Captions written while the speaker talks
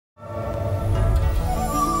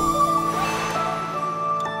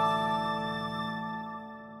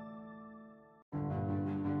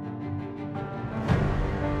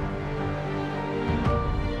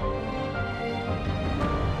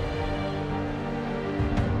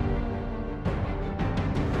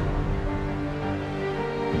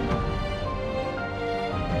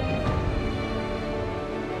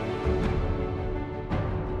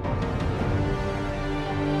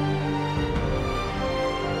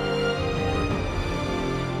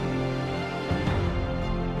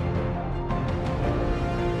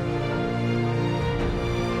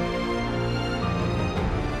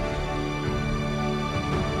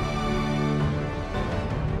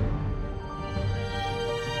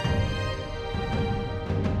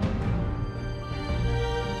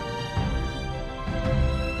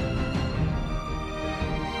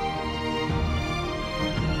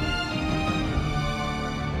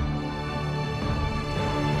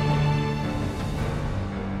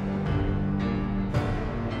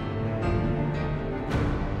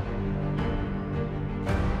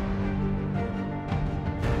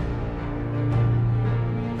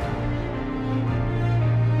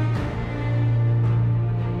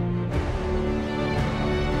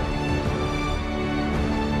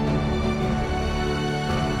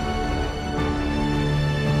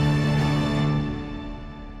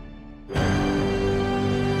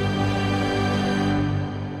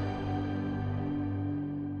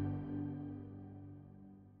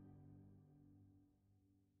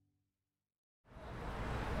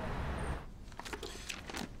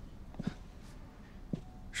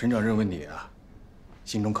省长认为你啊，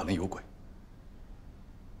心中可能有鬼。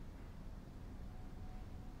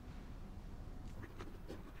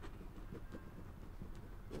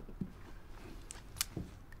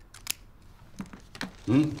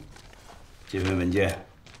这份文件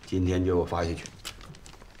今天就发下去，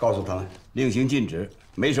告诉他们令行禁止，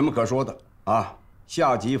没什么可说的啊。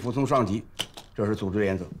下级服从上级，这是组织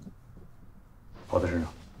原则。好的，省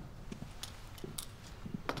长。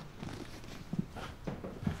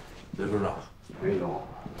刘省长，刘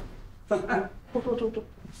总，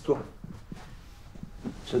坐。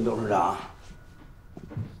沈董事长，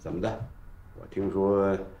怎么的？我听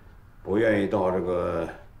说不愿意到这个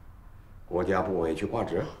国家部委去挂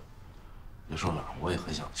职。刘省长，我也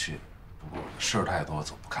很想去，不过事儿太多，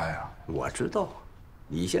走不开啊。我知道，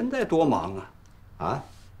你现在多忙啊！啊，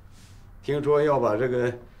听说要把这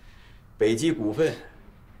个北机股份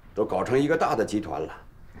都搞成一个大的集团了。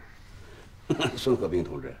孙和平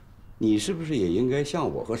同志，你是不是也应该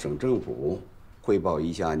向我和省政府汇报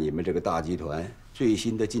一下你们这个大集团最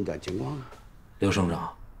新的进展情况啊？刘省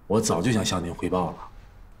长，我早就想向您汇报了。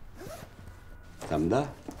怎么的？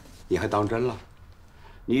你还当真了？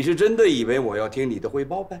你是真的以为我要听你的汇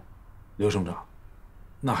报呗？刘省长，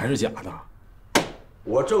那还是假的。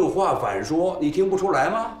我正话反说，你听不出来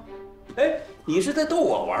吗？哎，你是在逗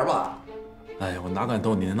我玩吧？哎呀，我哪敢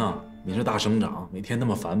逗您呢？你是大省长，每天那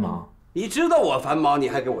么繁忙。你知道我繁忙，你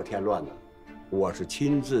还给我添乱呢。我是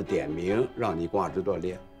亲自点名让你挂职锻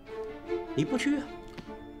炼，你不去啊？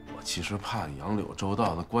我其实怕杨柳周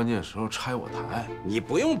到的关键时候拆我台。你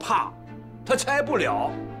不用怕，他拆不了。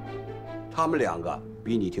他们两个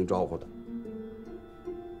比你听招呼的。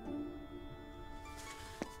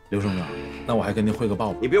刘省长，那我还跟您汇个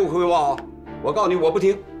报吧。你别给我汇报啊！我告诉你，我不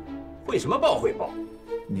听。汇什么报？汇报？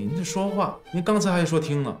您这说话，您刚才还说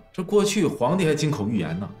听呢，这过去皇帝还金口玉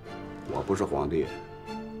言呢。我不是皇帝，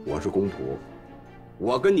我是公仆，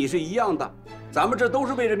我跟你是一样的，咱们这都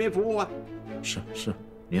是为人民服务啊。是，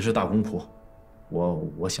您是大公仆，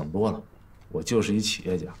我想多了，我就是一企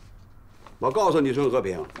业家。我告诉你，孙和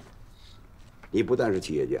平，你不但是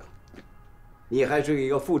企业家，你还是一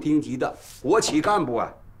个副厅级的国企干部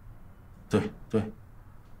啊。对。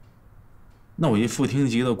那我一副厅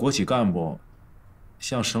级的国企干部，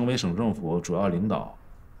向省委省政府主要领导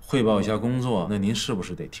汇报一下工作，那您是不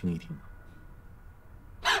是得听一听？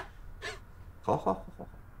好，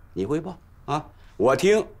你汇报啊，我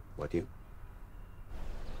听。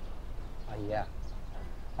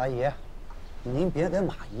阿姨，您别跟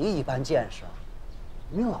马姨一般见识，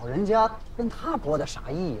您老人家跟他博的啥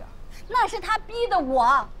意呀？那是他逼的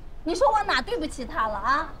我，你说我哪对不起他了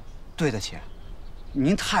啊？对得起，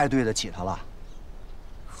您太对得起他了。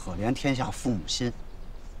可怜天下父母心。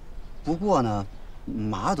不过呢，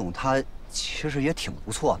马董他其实也挺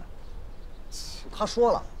不错的。他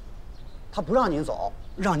说了，他不让您走，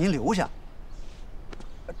让您留下。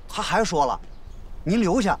他还说了，您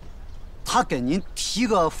留下，他给您提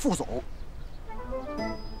个副总。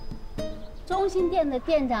中心店的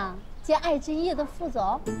店长兼爱之意的副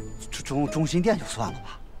总，中心店就算了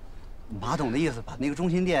吧。马董的意思，把那个中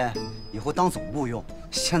心店以后当总部用。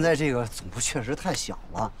现在这个总部确实太小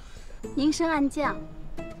了。明升暗降，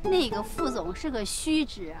那个副总是个虚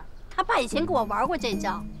职，他爸以前给我玩过这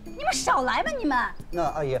招。你们少来吧，你们。那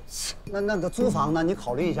阿姨，那个租房呢？你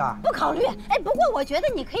考虑一下。不考虑。哎，不过我觉得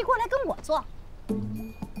你可以过来跟我做。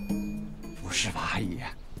不是吧，阿姨？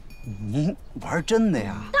您玩真的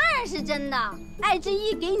呀？当然是真的。爱之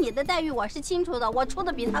一给你的待遇我是清楚的，我出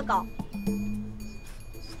的比他高。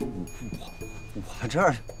我这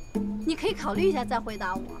儿，你可以考虑一下再回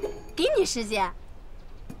答我，给你时间。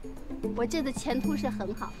我这的前途是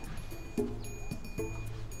很好的。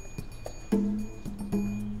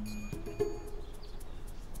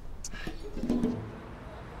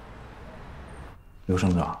刘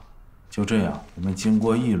省长，就这样，我们经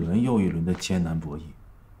过一轮又一轮的艰难博弈，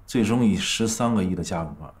最终以13个亿的价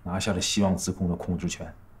格拿下了希望自控的控制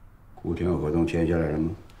权。股权合同签下来了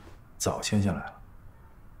吗？早签下来了。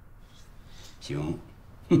行，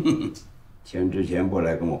签之前不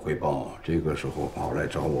来跟我汇报，这个时候跑来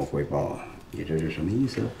找我汇报，你这是什么意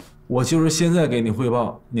思？我就是现在给你汇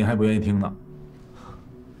报，你还不愿意听呢？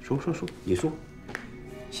说，你说。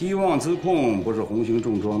希望资控不是红星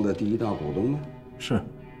重装的第一大股东吗？是，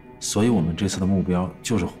所以我们这次的目标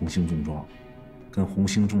就是红星重装，跟红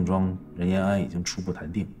星重装任延安已经初步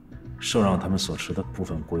谈定，受让他们所持的部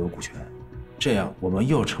分国有股权，这样我们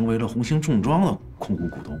又成为了红星重装的控股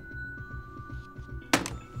股东。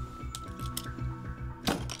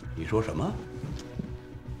你说什么？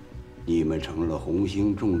你们成了红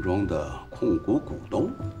星重装的控股股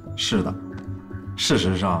东？是的，事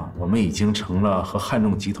实上，我们已经成了和汉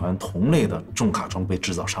众集团同类的重卡装备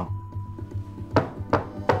制造商。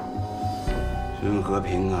孙和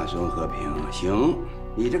平啊，孙和平，行，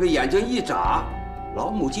你这个眼睛一眨，老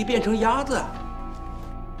母鸡变成鸭子。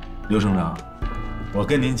刘省长，我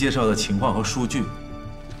跟您介绍的情况和数据，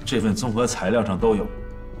这份综合材料上都有，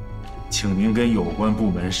请您跟有关部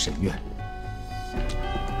门审阅。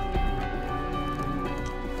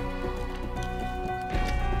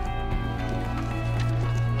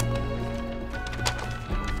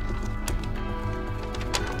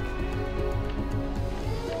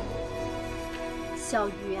小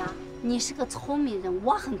鱼啊，你是个聪明人，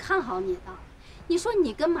我很看好你的。你说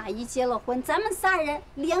你跟马姨结了婚，咱们仨人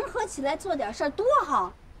联合起来做点事儿多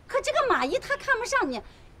好。可这个马姨她看不上你，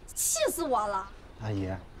气死我了。阿姨，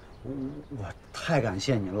我太感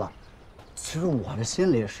谢您了。其实我这心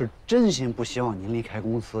里是真心不希望您离开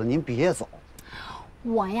公司，您别走。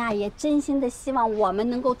我呀也真心的希望我们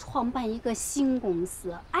能够创办一个新公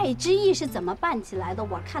司。爱之意是怎么办起来的，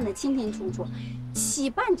我看得清清楚楚。起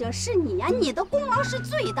办者是你呀，你的功劳是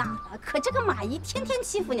最大的。可这个马姨天天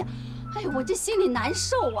欺负你，哎呦，我这心里难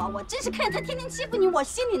受啊！我真是看见她天天欺负你，我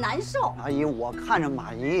心里难受。阿姨，我看着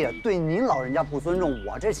马姨也对您老人家不尊重，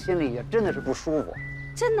我这心里也真的是不舒服。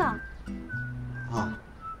真的？啊，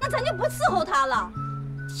那咱就不伺候她了。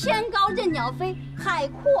天高任鸟飞，海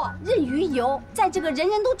阔任鱼游。在这个人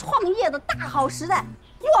人都创业的大好时代，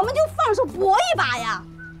我们就放手搏一把呀！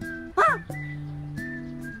啊！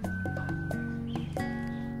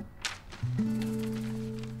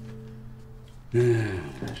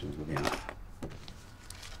沈福平啊，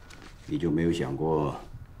你就没有想过，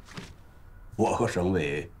我和省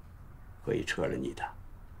委可以撤了你的？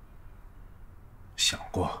想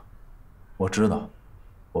过，我知道，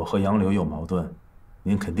我和杨柳有矛盾。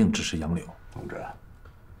您肯定支持杨柳，同志，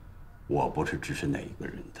我不是支持哪一个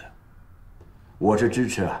人的，我是支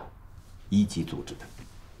持一级组织的。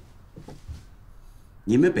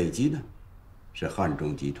你们北基呢，是汉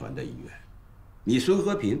中集团的一员，你孙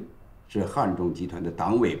和平是汉中集团的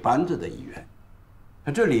党委班子的一员，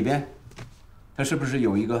那这里边，他是不是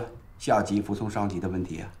有一个下级服从上级的问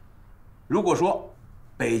题啊？如果说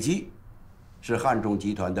北基是汉中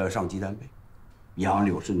集团的上级单位，杨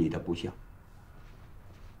柳是你的部下。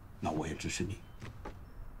那我也支持你。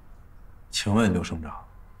请问刘省长，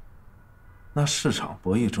那市场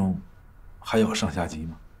博弈中还有上下级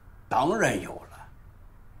吗？当然有了，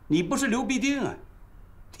你不是刘必定啊，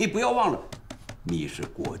你不要忘了，你是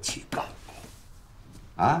国企干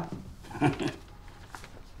部，啊？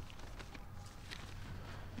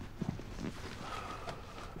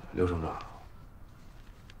刘省长，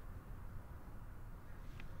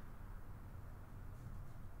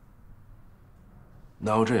那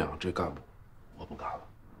要这样，这干部我不干了。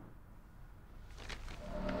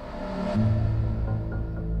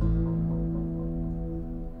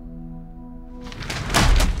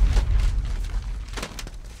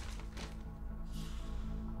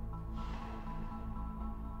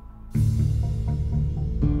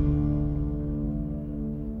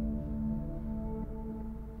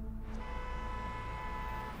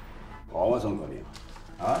好啊，孙和平，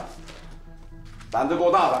啊，胆子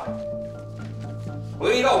够大的。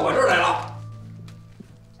回到我这儿来了，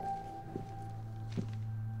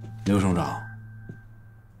刘省长，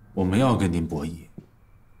我没要跟您博弈，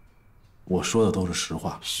我说的都是实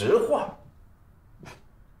话。实话。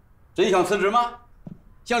真想辞职吗？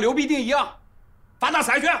像刘必定一样发大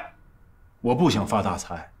财去？我不想发大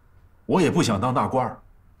财，我也不想当大官儿，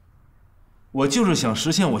我就是想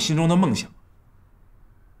实现我心中的梦想。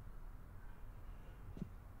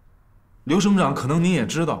刘省长，可能您也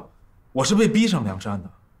知道。我是被逼上梁山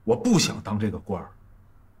的，我不想当这个官儿。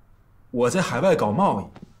我在海外搞贸易，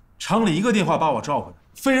厂里一个电话把我召回来，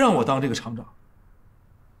非让我当这个厂长。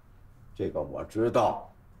这个我知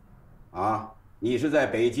道，啊，你是在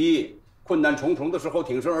北基困难重重的时候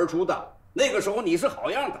挺身而出的，那个时候你是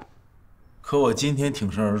好样的。可我今天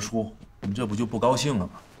挺身而出，你这不就不高兴了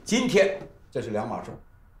吗？今天这是两码事。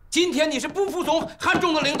今天你是不服从汉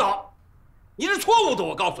中的领导，你是错误的，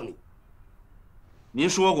我告诉你。您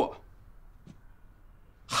说过。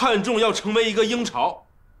汉中要成为一个鹰巢，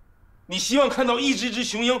你希望看到一只只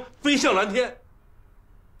雄鹰飞向蓝天。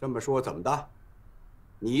这么说怎么的？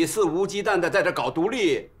你肆无忌惮的在这搞独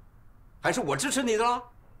立，还是我支持你的了？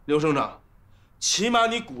刘省长，起码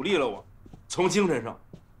你鼓励了我，从精神上。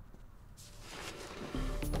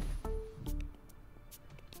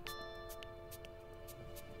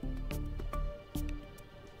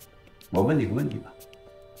我问你个问题吧。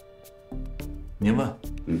您问。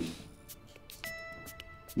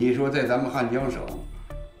你说在咱们汉江省，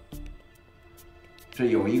是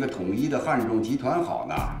有一个统一的汉中集团好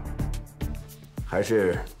呢，还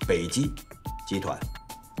是北机集团、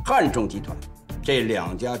汉中集团这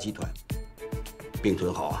2家集团并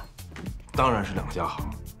存好啊？当然是2家好。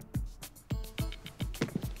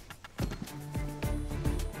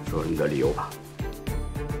说你的理由吧。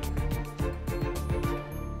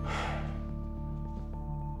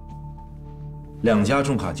2家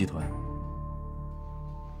重卡集团，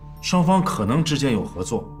双方可能之间有合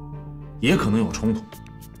作，也可能有冲突。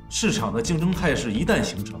市场的竞争态势一旦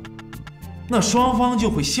形成，那双方就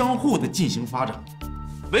会相互的进行发展，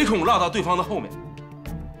唯恐落到对方的后面。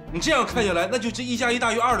你这样看下来，那就是1加1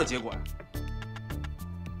大于2的结果呀。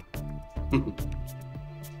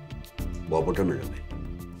我不这么认为。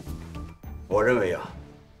我认为啊，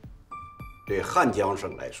对汉江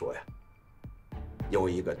省来说呀，有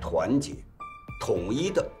一个团结、统一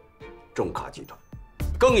的重卡集团，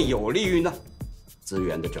更有利于呢资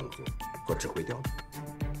源的整合和指挥调度。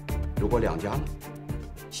如果2家呢，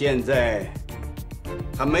现在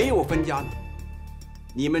还没有分家呢，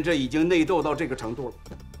你们这已经内斗到这个程度了，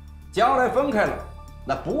将来分开了，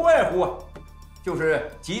那不外乎啊，就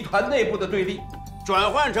是集团内部的对立，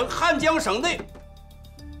转换成汉江省内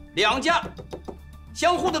2家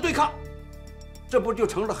相互的对抗，这不就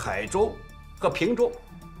成了海州和平州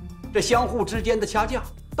这相互之间的掐架，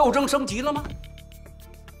斗争升级了吗？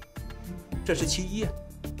这是其一。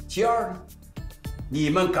其二呢，你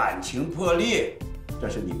们感情破裂，这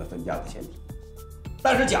是你们分家的前提。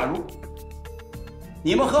但是假如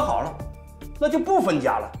你们和好了，那就不分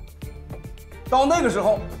家了。到那个时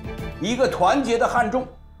候，一个团结的汉中，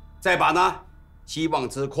再把呢希望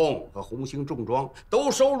资控和红星重装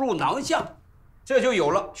都收入囊下，这就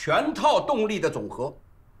有了全套动力的总和。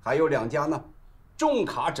还有2家呢重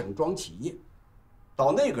卡整装企业。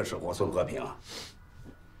到那个时候，孙和平啊，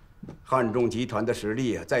汉中集团的实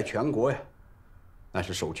力啊，在全国呀，那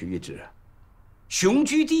是首屈一指啊，雄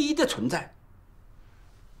居第一的存在。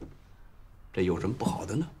这有什么不好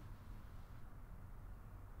的呢？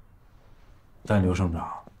但刘省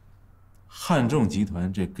长，汉中集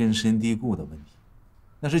团这根深蒂固的问题，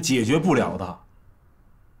那是解决不了的。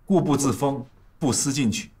固步自封，不思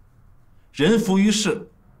进取，人浮于事，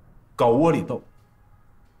搞窝里斗。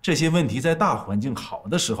这些问题在大环境好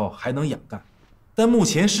的时候还能掩盖，但目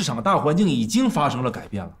前市场大环境已经发生了改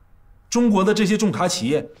变了。中国的这些重卡企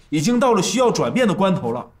业已经到了需要转变的关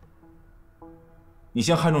头了。你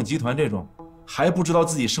像汉中集团这种还不知道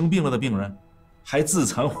自己生病了的病人，还自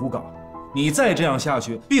残胡搞，你再这样下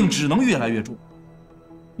去，病只能越来越重。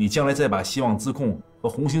你将来再把希望资控和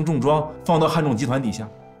红星重装放到汉中集团底下，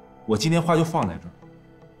我今天话就放在这儿，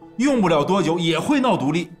用不了多久也会闹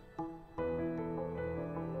独立。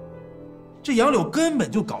这杨柳根本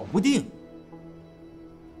就搞不定。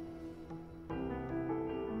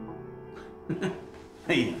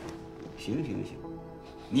嘿，行，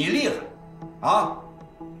你厉害啊！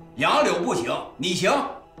杨柳不行，你行，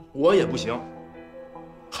我也不行。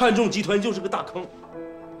汉中集团就是个大坑，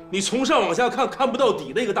你从上往下看，看不到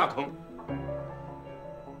底的一个大坑。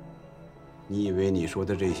你以为你说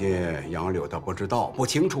的这些杨柳他不知道、不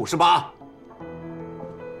清楚是吧？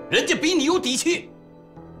人家比你有底气，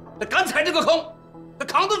他敢踩这个坑，他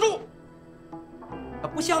扛得住。他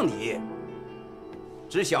不像你，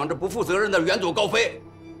只想着不负责任的远走高飞。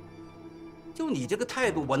就你这个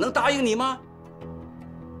态度，我能答应你吗？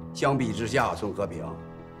相比之下，孙和平，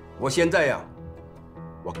我现在呀，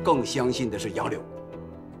我更相信的是杨柳。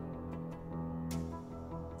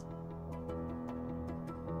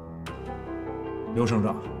刘省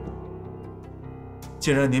长，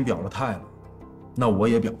既然您表了态了，那我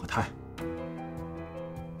也表个态。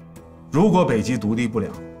如果北极独立不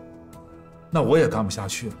了，那我也干不下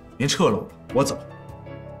去了。您撤了我走。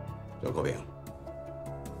孙和平，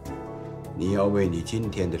你要为你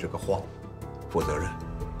今天的这个话负责任。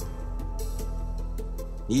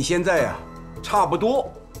你现在呀，差不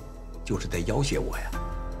多就是在要挟我呀。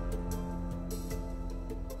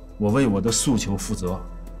我为我的诉求负责。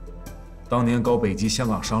当年搞北极香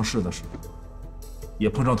港上市的时候，也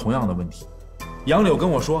碰上同样的问题。杨柳跟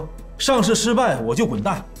我说，上市失败我就滚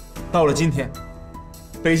蛋。到了今天，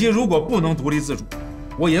北极如果不能独立自主，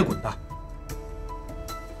我也滚蛋。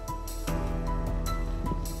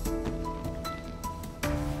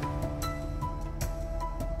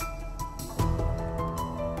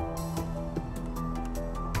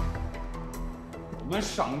我们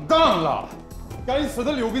上当了，该死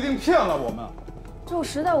的刘必定骗了我们。这我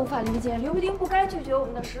实在无法理解，刘必定不该拒绝我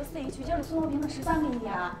们的14亿，去接了孙和平的13个亿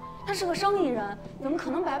啊！他是个生意人，怎么可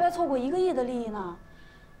能白白错过1个亿的利益呢？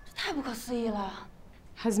这太不可思议了。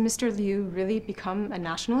 Has Mr. Liu really become a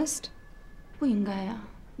nationalist? 不应该呀，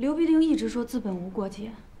刘必定一直说资本无国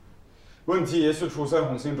界，问题也是出在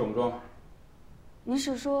红星种庄。您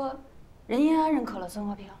是说任延安认可了孙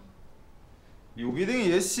和平？刘必定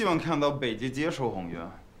也希望看到北极接受宏源，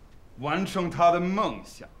完成他的梦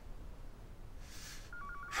想。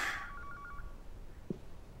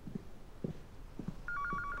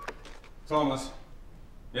Thomas,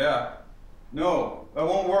 yeah, no, that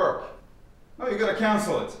won't work. No, you gotta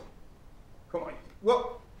cancel it. Come on,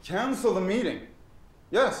 well, cancel the meeting.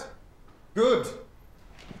 Yes, good.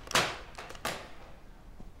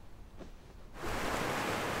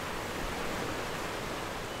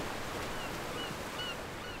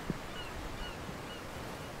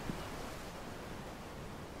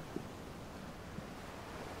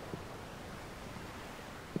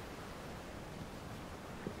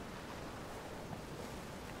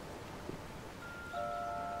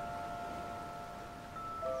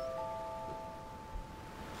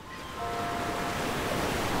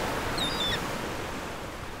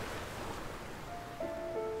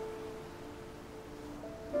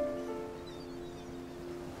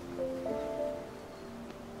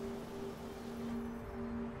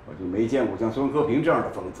 我就没见过像孙和平这样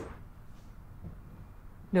的疯子。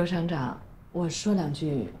刘省长，我说两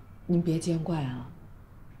句，您别见怪啊。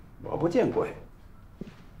我不见怪，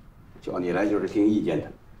叫你来就是听意见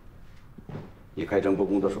的。你开诚布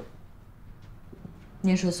公的说。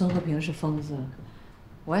您说孙和平是疯子，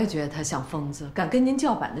我也觉得他像疯子，敢跟您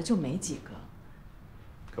叫板的就没几个。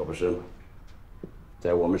可不是吗？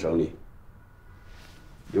在我们省里，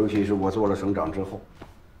尤其是我做了省长之后，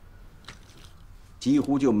几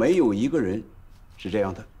乎就没有一个人是这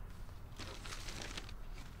样的。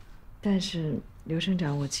但是刘省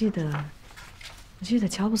长，我记得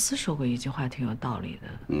乔布斯说过一句话，挺有道理的。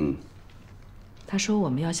他说我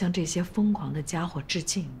们要向这些疯狂的家伙致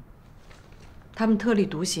敬。他们特立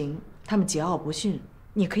独行，他们桀骜不驯，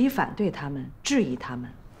你可以反对他们，质疑他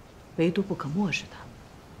们，唯独不可漠视他们。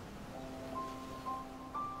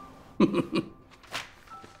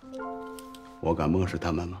我敢漠视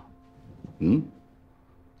他们吗？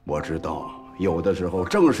我知道，有的时候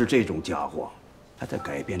正是这种家伙，他在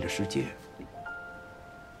改变着世界。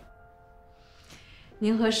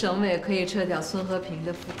您和省委可以撤掉孙和平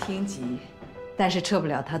的副厅级，但是撤不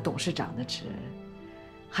了他董事长的职。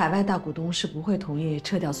海外大股东是不会同意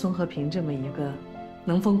撤掉孙和平这么一个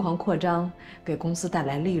能疯狂扩张、给公司带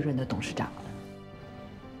来利润的董事长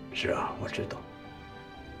的。是啊，我知道，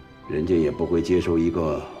人家也不会接受一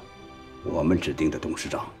个我们指定的董事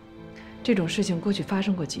长。这种事情过去发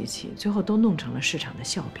生过几起，最后都弄成了市场的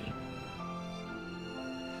笑柄。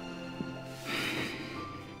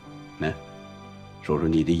来，说说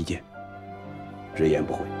你的意见，直言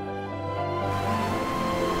不讳。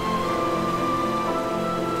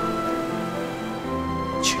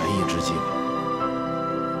权宜之计吧。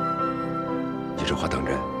你这话当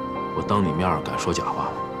真？我当你面敢说假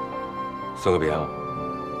话吗？孙和平，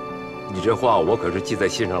你这话我可是记在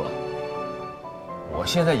心上了。我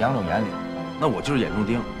现在杨总眼里，那我就是眼中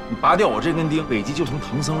钉。你拔掉我这根钉，北极就成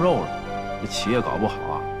唐僧肉了。这企业搞不好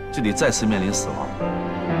啊，就得再次面临死亡。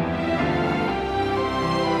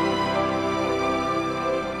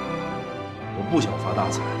我不想发大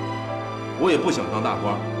财，我也不想当大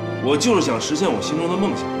官，我就是想实现我心中的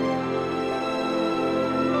梦想。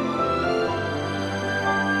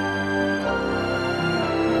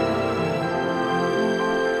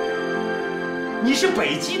你是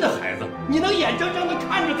北极的孩子，你能眼睁睁地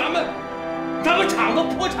看着咱们厂子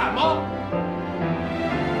破产吗？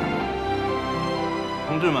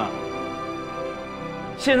同志们，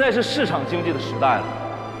现在是市场经济的时代了，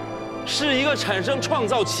是一个产生创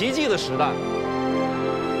造奇迹的时代。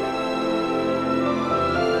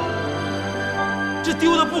这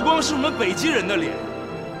丢的不光是我们北极人的脸，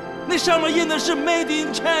那上面印的是 Made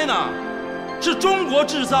in China， 是中国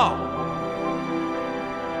制造。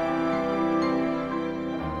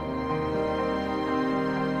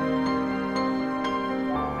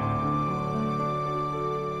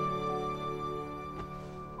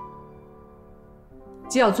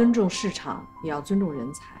既要尊重市场，也要尊重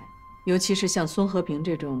人才，尤其是像孙和平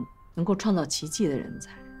这种能够创造奇迹的人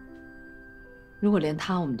才。如果连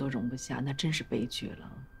他我们都容不下，那真是悲剧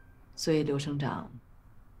了。所以刘省长，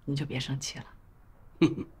您就别生气了。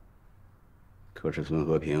可是孙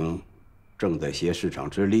和平正在挟市场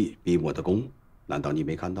之力逼我的宫，难道你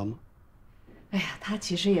没看到吗？哎呀，他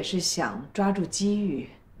其实也是想抓住机遇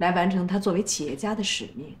来完成他作为企业家的使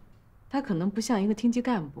命。他可能不像一个厅级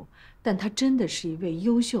干部，但他真的是一位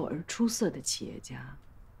优秀而出色的企业家。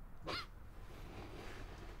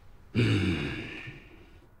可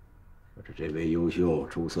是这位优秀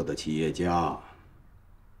出色的企业家，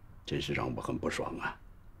真是让我很不爽啊！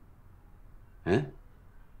嗯，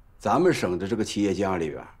咱们省的这个企业家里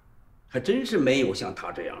边，还真是没有像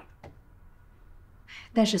他这样的。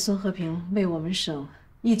但是孙和平为我们省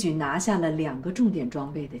一举拿下了2个重点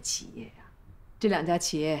装备的企业呀，这2家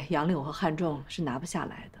企业杨柳和汉仲是拿不下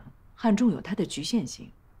来的，汉仲有它的局限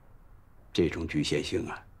性。这种局限性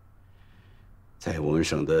啊，在我们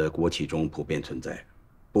省的国企中普遍存在，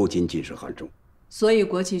不仅仅是汉仲。所以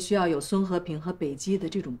国企需要有孙和平和北基的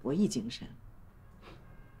这种博弈精神。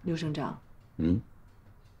刘省长，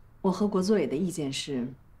我和国资委的意见是，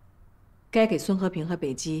该给孙和平和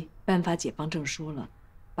北基颁发解放证书了，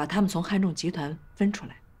把他们从汉仲集团分出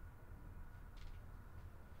来。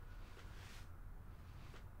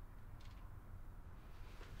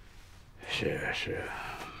是，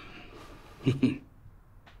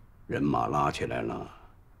人马拉起来了，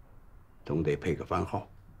总得配个番号。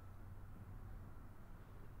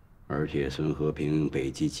而且孙和平北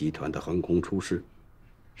基集团的横空出世，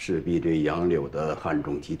势必对杨柳的汉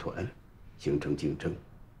仲集团形成竞争。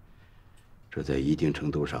这在一定程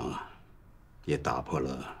度上啊，也打破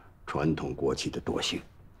了传统国企的惰性。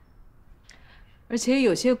而且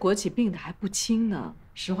有些国企病得还不轻呢。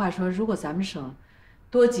实话说，如果咱们省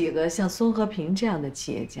多几个像孙和平这样的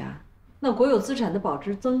企业家，那国有资产的保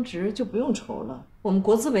值增值就不用愁了，我们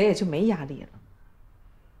国资委也就没压力了。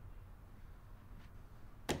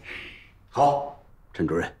好，陈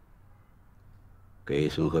主任，给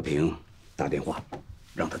孙和平打电话，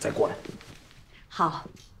让他再过来。好。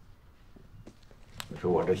可是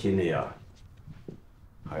我这心里啊，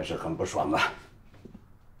还是很不爽啊。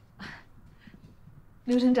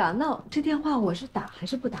刘省长，那这电话我是打还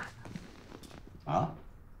是不打呢？啊，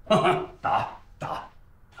打，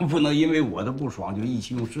不能因为我的不爽就意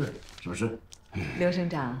气用事，是不是？刘省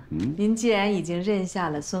长，您既然已经认下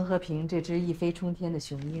了孙和平这只一飞冲天的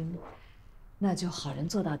雄鹰，那就好人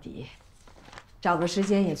做到底，找个时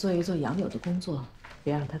间也做一做杨柳的工作，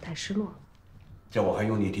别让他太失落了。这我还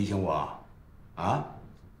用你提醒我啊？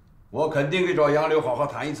我肯定得找杨柳好好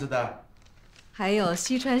谈一次的。还有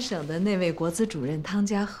西川省的那位国资主任汤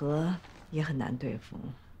家和也很难对付。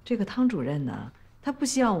这个汤主任呢，他不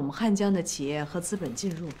希望我们汉江的企业和资本进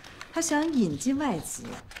入，他想引进外资，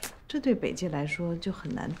这对北基来说就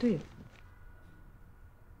很难对付。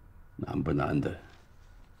难不难的，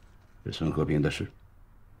是孙和平的事。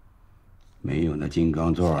没有那金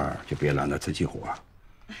刚钻，就别揽那瓷器活。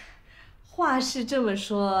话是这么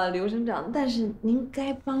说，刘省长，但是您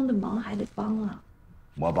该帮的忙还得帮啊。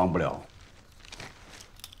我帮不了，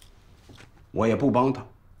我也不帮他。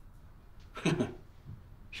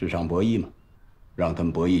市场博弈嘛，让他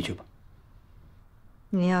们博弈去吧。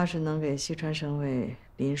您要是能给西川省委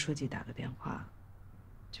林书记打个电话，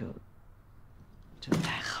就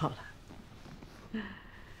太好了。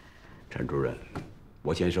陈主任，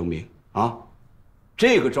我先声明啊，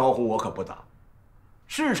这个招呼我可不打。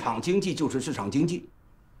市场经济就是市场经济，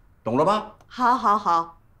懂了吧？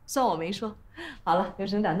好，算我没说。好了，刘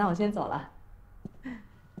省长，那我先走了。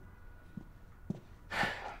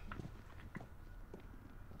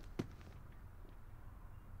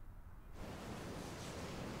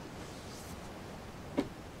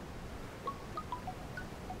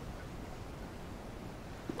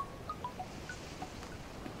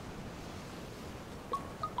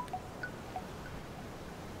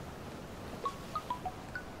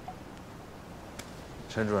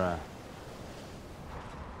陈主任，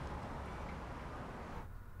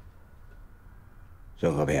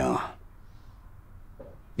孙和平，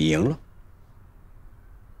你赢了。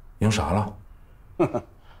赢啥了？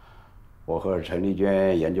我和陈丽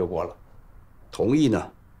娟研究过了，同意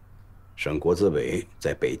呢，省国资委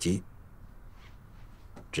在北基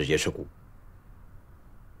直接持股。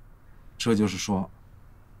这就是说，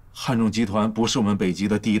汉仲集团不是我们北基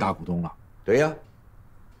的第一大股东了。对呀。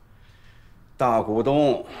大股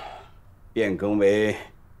东变更为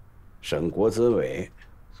省国资委，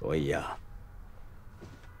所以呀，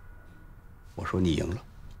我说你赢了。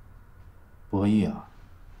博弈啊，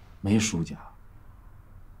没输家。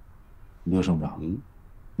刘省长，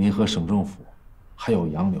您和省政府还有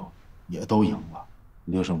杨柳也都赢了。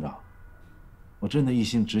刘省长，我真的一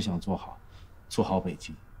心只想做好北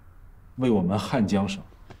基，为我们汉江省，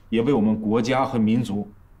也为我们国家和民族，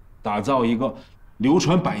打造一个流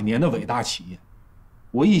传100年的伟大企业。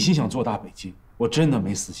我一心想做大北基，我真的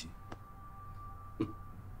没私心。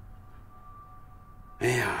哎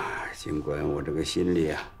呀，尽管我这个心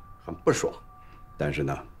里啊很不爽，但是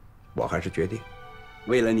呢，我还是决定，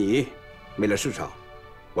为了你，为了市场，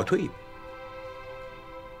我退一步。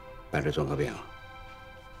但是孙和平，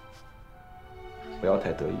不要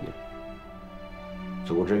太得意了。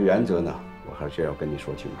组织原则呢，我还是要跟你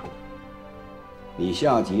说清楚。你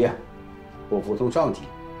下级或服从上级，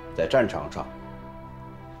在战场上，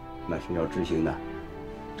那是要执行的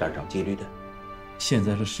战场纪律的。现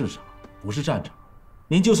在是市场，不是战场。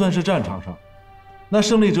您就算是战场上，那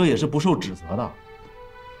胜利者也是不受指责的。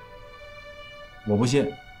我不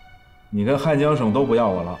信，你跟汉江省都不要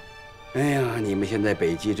我了。哎呀，你们现在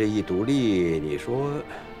北极这一独立，你说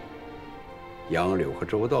杨柳和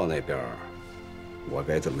周道那边，我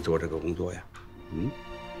该怎么做这个工作呀？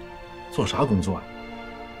做啥工作呀？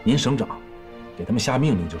您省长给他们下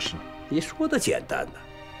命令就是。你说的简单呢，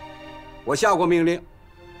我下过命令，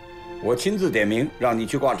我亲自点名让你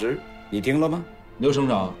去挂职，你听了吗？刘省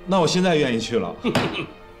长，那我现在愿意去了。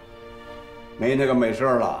没那个美事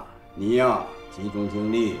了，你呀，集中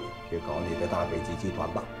精力去搞你的大北极集团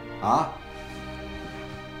吧。啊，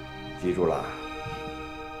记住了，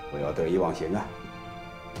不要得意忘形啊！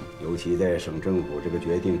尤其在省政府这个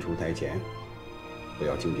决定出台前，不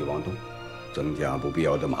要轻举妄动，增加不必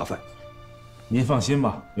要的麻烦。您放心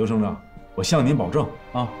吧，刘省长，我向您保证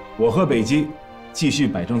啊，我和北极继续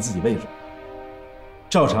摆正自己位置，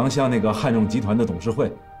照常向那个汉众集团的董事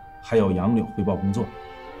会，还有杨柳汇报工作，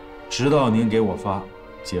直到您给我发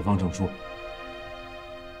解放证书。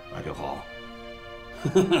那就好。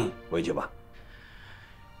回去吧，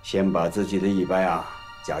先把自己的一掰啊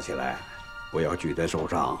夹起来，不要举在手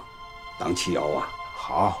上当旗摇啊。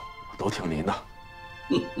好，我都听您的。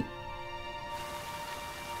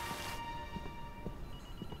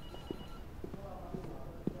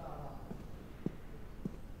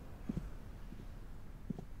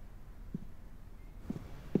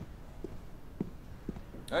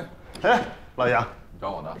哎，老杨，你找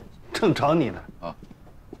我呢？正找你呢。啊，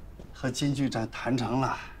和金局长谈成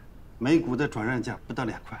了，每股的转让价不到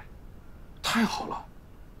2块。太好了，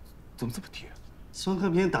怎么这么低？孙和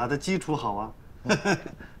平打的基础好啊。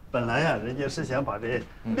本来呀，人家是想把这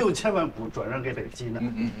6000万股转让给北极呢。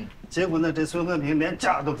结果呢，这孙和平连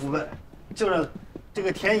价都不问，就让这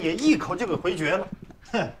个田野一口就给回绝了。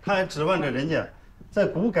他还指望着人家在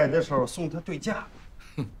股改的时候送他对价。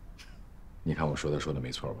你看我说的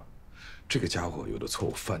没错吧？这个家伙有的错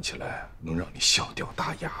误犯起来，能让你小掉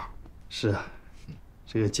大牙。是啊，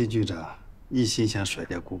这个金局长一心想甩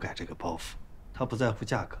掉股改这个包袱，他不在乎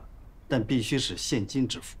价格，但必须是现金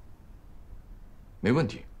支付。没问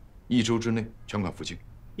题，1周之内全款付清。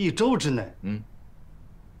1周之内？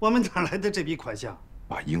我们哪来的这笔款项？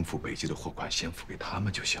把应付北极的货款先付给他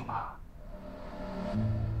们就行了。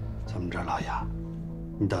怎么着，老杨，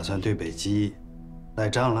你打算对北极赖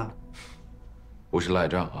账了？不是赖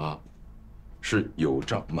账啊，是有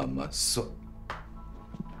账慢慢算。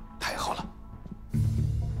太好了。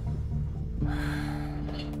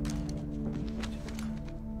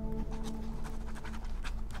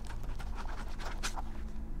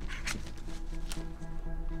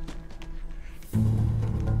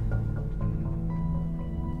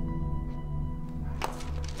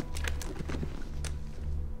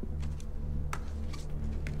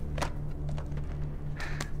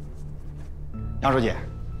杨书记，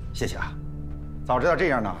谢谢啊！早知道这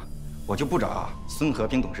样呢，我就不找孙和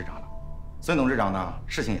平董事长了。孙董事长呢，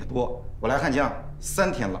事情也多，我来汉江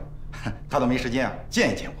3天了，他都没时间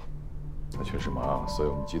见一见我。他确实忙，所以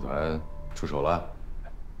我们集团出手了，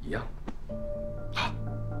一样。好，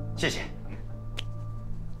谢谢。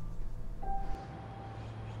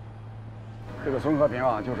这个孙和平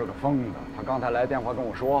啊，就是个疯子。他刚才来电话跟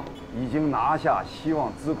我说，已经拿下希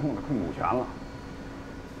望资控的控股权了。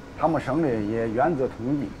他们省里也原则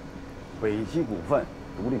同意北极股份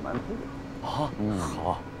独立门户。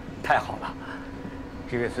好，太好了，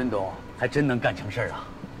这位孙董还真能干成事儿啊！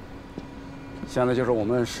现在就是我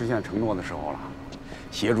们实现承诺的时候了，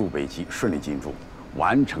协助北极顺利进驻，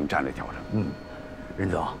完成战略调整。任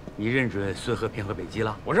总，你认准孙和平和北极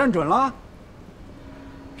了？我认准了，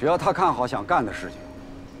只要他看好想干的事情，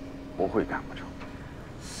不会干不成。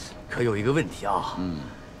可有一个问题啊，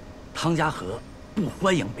汤家和不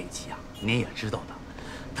欢迎北极啊，您也知道的，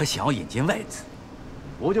他想要引进外资，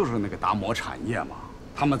不就是那个达摩产业吗？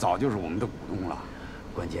他们早就是我们的股东了。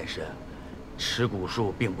关键是，持股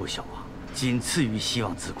数并不小啊，仅次于希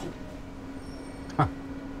望资控。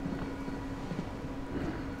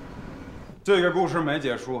这个故事没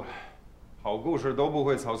结束，好故事都不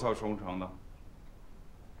会草草收成的。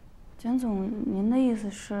简总，您的意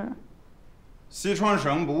思是？西川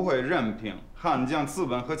省不会任凭汉江资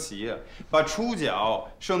本和企业把触角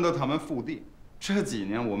伸到他们腹地。这几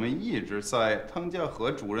年，我们一直在汤家和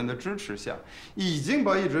主任的支持下，已经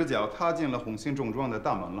把一只脚踏进了红星重装的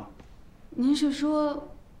大门了。您是说，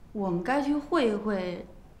我们该去会一会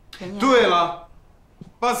人家？对了，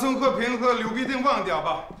把孙和平和刘必定忘掉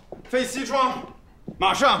吧，飞西川，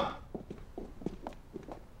马上。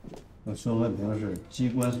可孙和平是机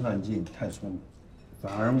关算尽太聪明，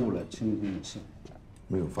反而误了清军的性命。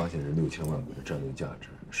没有发现人6000万股的战略价值，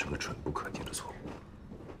是个蠢不可及的错误。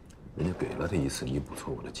人家给了他一次弥补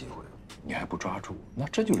错误的机会，你还不抓住，那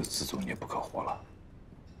这就是自作孽不可活了。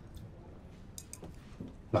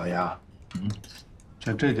老杨，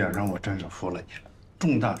在这点上我真是服了你了。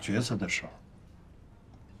重大决策的时候，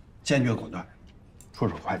坚决果断，出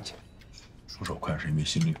手快些。出手快是因为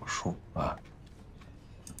心里有数啊。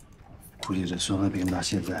估计这孙和平到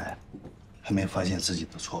现在还没发现自己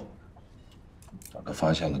的错误。等他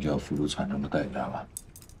发现了，就要付出惨重的代价了。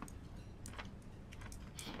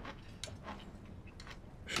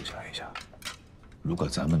试想一下，如果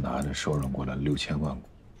咱们拿着收让过来6000万股，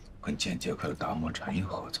跟简捷克的达摩产业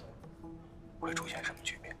合作，会出现什么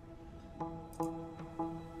局面？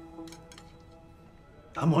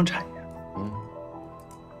达摩产业？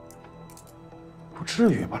不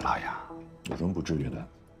至于吧，老杨？有什么不至于的？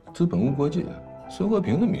资本无国界，孙和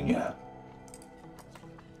平的明年。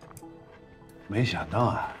没想到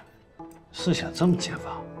啊，思想这么解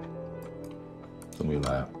放。这么一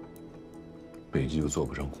来，北极就做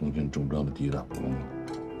不成红军重装的第一大股东了。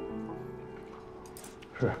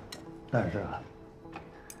是，但是啊，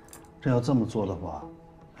这要这么做的话，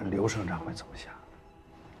刘省长会怎么想？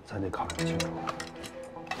咱得考虑清楚。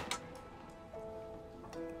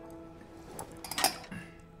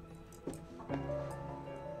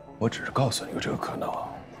我只是告诉你有这个可能，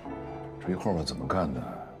至于后面怎么干的，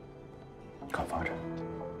看发展。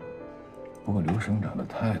不过刘省长的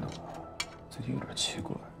态度最近有点奇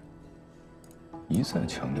怪，一再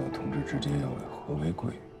强调同志之间要以和为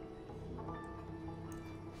贵。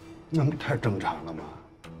那不太正常了吗？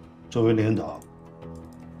作为领导，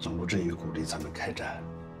总不至于鼓励咱们开战，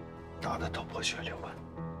打得头破血流吧？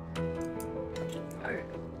哎，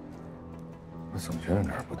我总觉得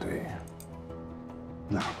哪儿不对。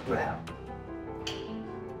哪儿不对啊？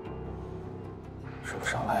说不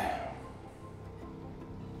上来。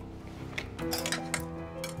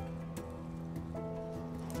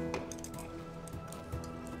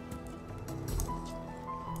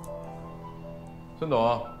孙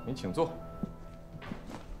董，您请坐。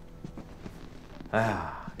哎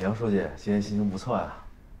呀，杨书记，今天心情不错呀。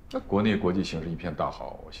那国内国际形势一片大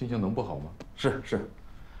好，我心情能不好吗？是，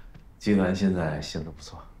集团现在性质不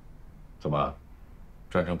错。怎么，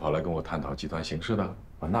专程跑来跟我探讨集团形势的？啊，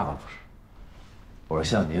那倒不是，我是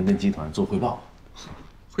向您跟集团做汇报。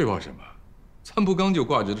汇报什么？咱不刚就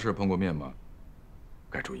挂职的事碰过面吗？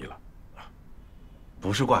该注意了。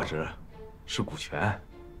不是挂职，是股权。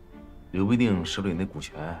刘必定手里那股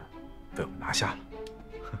权被我们拿下了。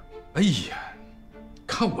哎呀，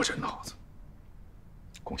看我这脑子！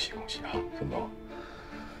恭喜恭喜啊，孙总！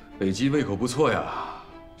北极胃口不错呀，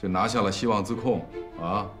这拿下了希望自控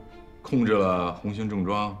啊，控制了红星正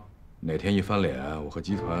装。哪天一翻脸，我和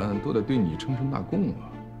集团都得对你称称大贡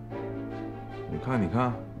啊！你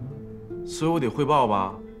看，所以我得汇报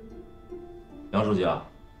吧。杨书记啊，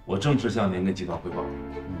我正式向您跟集团汇报。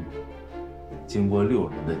经过6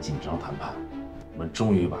轮的紧张谈判，我们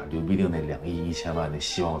终于把刘必定那2亿1千万的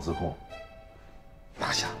希望自控拿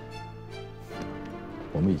下。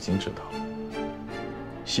我们已经知道了，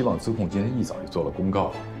希望自控今天一早就做了公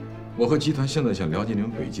告。我和集团现在想了解你们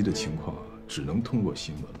北极的情况，只能通过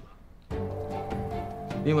新闻了。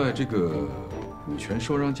另外，这个股权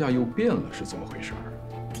受让价又变了，是怎么回事？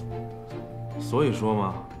所以说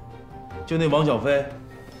嘛，就那王小飞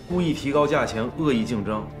故意提高价钱，恶意竞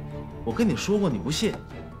争。我跟你说过，你不信，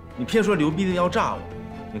你偏说刘必定要炸我。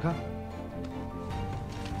你看，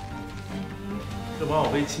这王小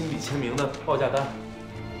飞亲笔签名的报价单。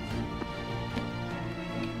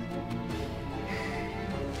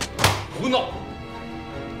胡闹！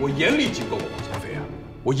我严厉警告过王小飞啊，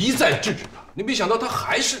我一再制止他，你没想到他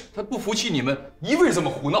不服气你们，一味这么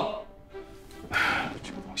胡闹。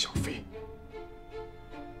这个王小飞，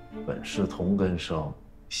本是同根生，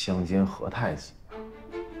相煎何太急啊！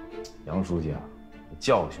杨书记啊，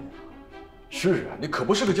教训啊！是啊，你可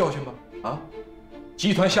不是个教训吗？啊，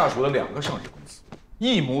集团下属的2个上市公司，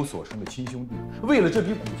一母所生的亲兄弟，为了这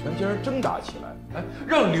笔股权竟然争打起来，哎，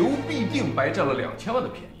让刘必定白占了2000万的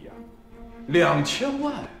便宜啊！2000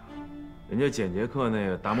万啊！人家简捷克那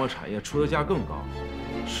个达摩产业出的价更高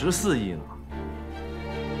，14亿呢。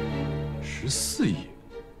14亿？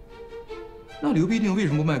那刘必定为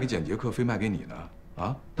什么不卖给简捷克，非卖给你呢？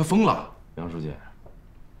啊，他疯了！杨书记，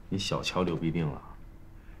你小瞧刘必定了，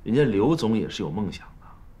人家刘总也是有梦想的，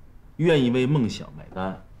愿意为梦想买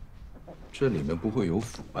单。这里面不会有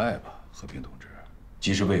腐败吧，和平同志？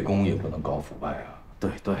即使为公也不能搞腐败啊！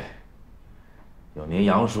对，有您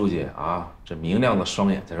杨书记啊，这明亮的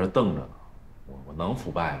双眼在这瞪着呢，我能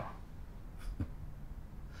腐败吗？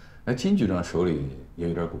哎，金局长手里也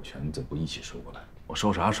有点股权，你怎么不一起收过来？我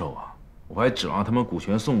收啥收啊？我还指望他们股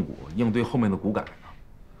权送股，应对后面的股改呢。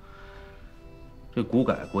这股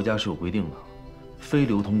改国家是有规定的，非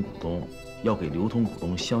流通股东要给流通股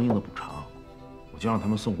东相应的补偿，我就让他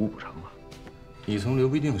们送股补偿了。你从刘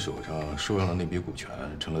必定手上收上了那笔股权，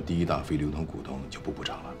成了第一大非流通股东，你就不补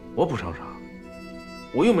偿了？我补偿啥？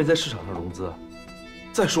我又没在市场上融资。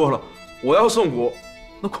再说了，我要送股，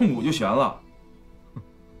那控股就悬了。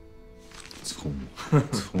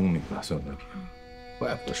聪明啊，孙和平，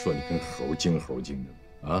怪不得说你跟猴精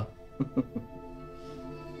的啊！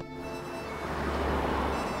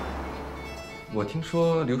我听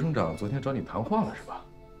说刘省长昨天找你谈话了，是吧？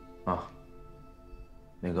啊，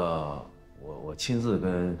那个我亲自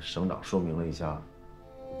跟省长说明了一下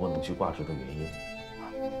我不能去挂职的原因。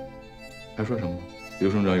还说什么？刘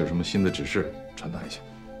省长有什么新的指示，传达一下。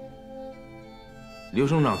刘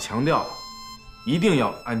省长强调，一定要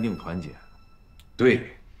安定团结。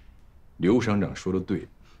对，刘省长说的对，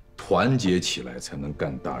团结起来才能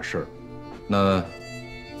干大事儿。那，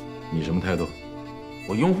你什么态度？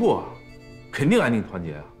我拥护啊，肯定安定团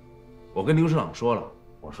结啊！我跟刘省长说了，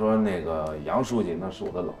我说那个杨书记那是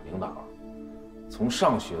我的老领导，从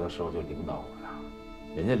上学的时候就领导我呀，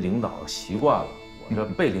人家领导习惯了，我这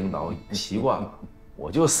被领导也习惯了，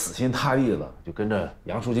我就死心塌地的就跟着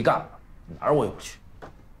杨书记干了，哪儿我也不去。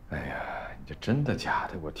哎呀，你这真的假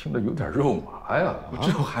的？我听着有点肉麻呀！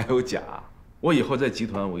这还有假？我以后在集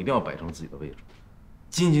团，我一定要摆正自己的位置，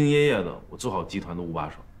兢兢业业的，我做好集团的五把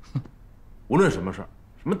手。无论什么事儿，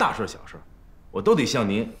什么大事小事，我都得向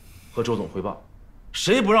您和周总汇报。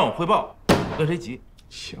谁不让我汇报，我跟谁急。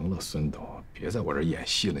行了，孙董，别在我这演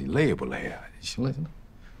戏了，你累不累啊？行了，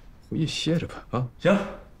回去歇着吧。啊，行，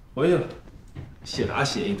回去了。歇啥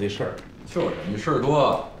歇？一堆事儿。就是你事儿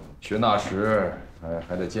多，学纳什，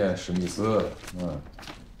还得见史密斯。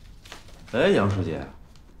哎，杨书记，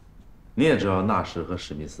你也知道纳什和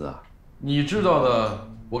史密斯啊？你知道的，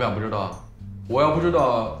我敢不知道？我要不知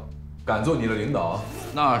道，敢做你的领导？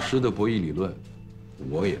纳什的博弈理论，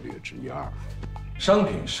我也略知一二。商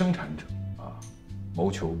品生产者啊，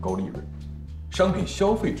谋求高利润；商品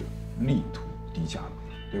消费者力图低价格，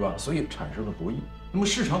对吧？所以产生了博弈。那么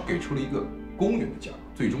市场给出了一个公允的价格，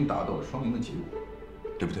最终达到了双赢的结果，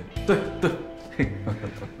对不对？对。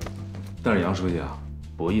但是杨书记啊，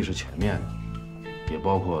博弈是全面的，也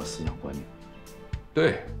包括思想观念。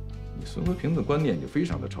对，你孙和平的观念就非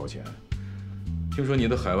常的超前。听说你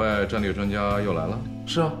的海外战略专家又来了？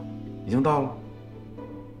是啊，已经到了。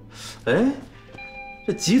哎，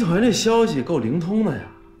这集团这消息够灵通的呀。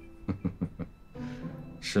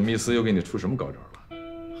史密斯又给你出什么高招了？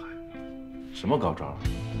什么高招？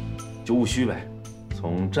就务虚呗，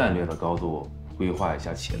从战略的高度规划一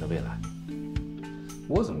下企业的未来。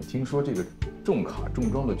我怎么听说这个重卡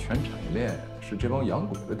重装的全产业链是这帮洋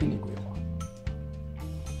鬼子给你规划？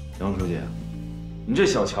杨书记，你这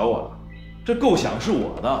小瞧我了，这构想是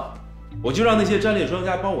我的，我就让那些战略专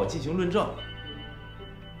家帮我进行论证。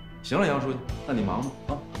行了，杨书记，那你忙吧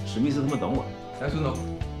啊，史密斯他们等我。来，孙总，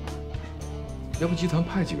要不集团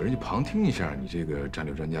派几个人去旁听一下你这个战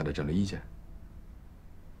略专家的战略意见？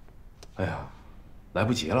哎呀，来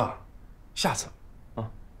不及了，下次啊，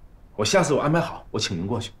我下次我安排好，我请您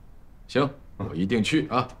过去。行，我一定去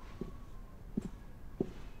啊。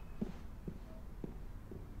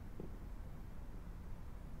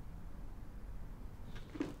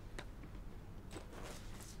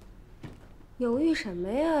犹豫什么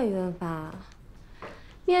呀，元发？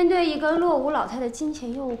面对一个落伍老太的金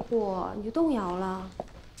钱诱惑，你就动摇了？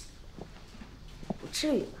不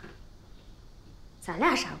至于吧？咱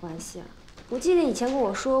俩啥关系啊？我记得以前跟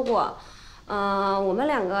我说过，我们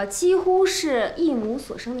两个几乎是一母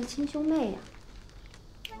所生的亲兄妹呀。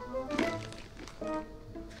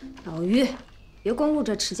老于，别光顾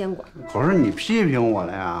着吃坚果。可是你批评我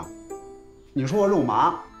了呀？你说我肉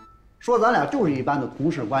麻，说咱俩就是一般的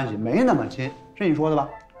同事关系，没那么亲，是你说的吧？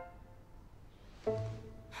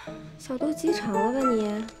小肚鸡肠了吧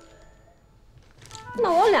你？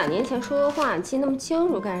那我2年前说的话，你记那么清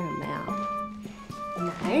楚干什么呀？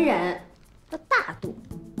男人要大度，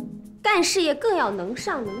干事业更要能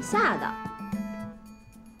上能下的。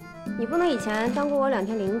你不能以前当过我2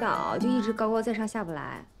天领导，就一直高高在上下不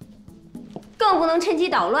来，更不能趁机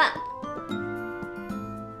捣乱。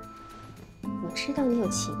我知道你有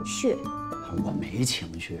情绪，我没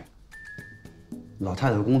情绪。老太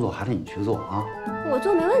太的工作还是你去做啊。我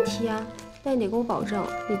做没问题啊，但你得给我保证，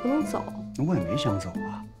你不能走。我也没想走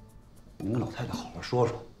啊，你跟老太太好好说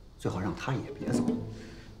说，最好让她也别走。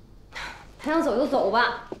她想走就走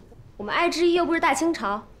吧，我们爱之一又不是大清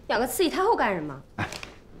朝，养个慈禧太后干什么？哎，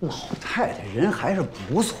老太太人还是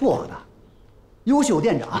不错的，优秀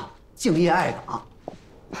店长，敬业爱岗。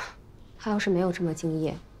他要是没有这么敬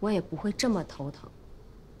业，我也不会这么头疼。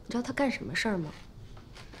你知道他干什么事儿吗？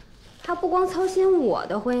他不光操心我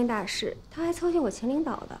的婚姻大事，他还操心我前领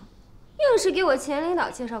导的，硬是给我前领导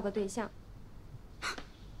介绍个对象。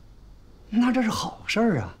那这是好事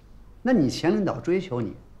儿啊！那你前领导追求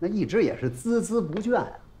你，那一直也是孜孜不倦啊。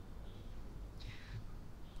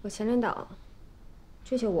我前领导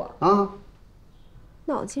追求我啊，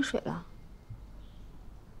脑子进水了。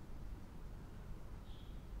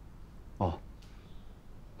哦，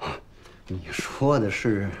你说的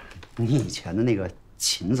是你以前的那个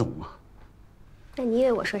秦总吗？那你以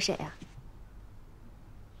为我说谁呀？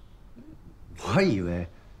我以为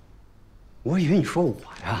你说我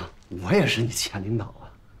呀，我也是你前领导啊。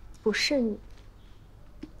不是你，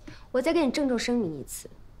我再给你郑重声明一次，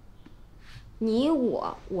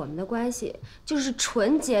我们的关系就是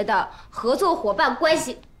纯洁的合作伙伴关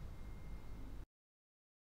系。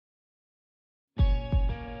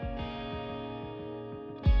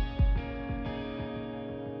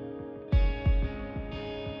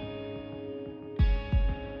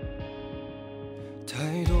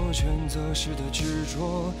太多选择时的执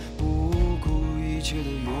着，不顾一切的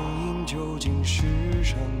原因究竟是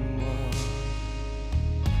什么？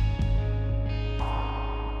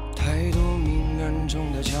太多明暗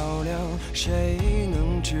中的较量，谁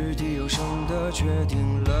能掷地有声的决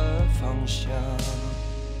定了方向？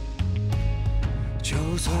就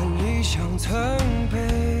算理想曾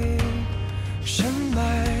被深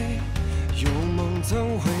埋，有梦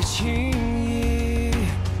怎会轻易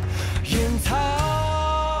掩藏？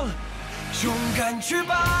勇敢去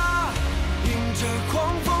吧，迎着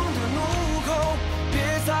狂风的怒吼，别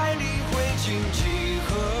再理会荆棘和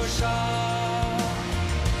沙。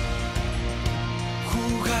呼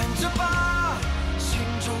喊着吧，心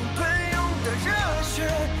中奔涌的热血，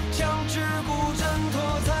将桎梏挣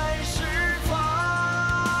脱再释放。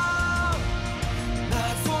那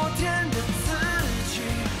昨天的自己，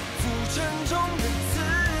浮沉中的自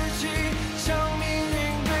己，向命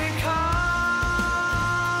运对抗。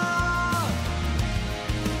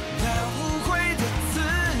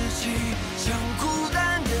像孤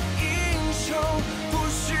单的英雄，不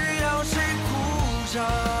需要谁鼓掌。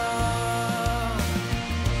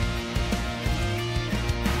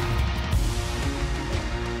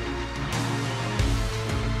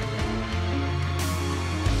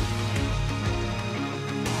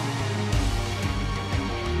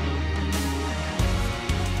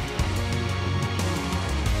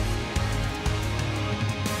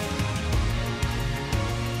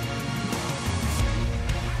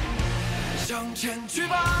向前去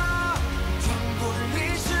吧，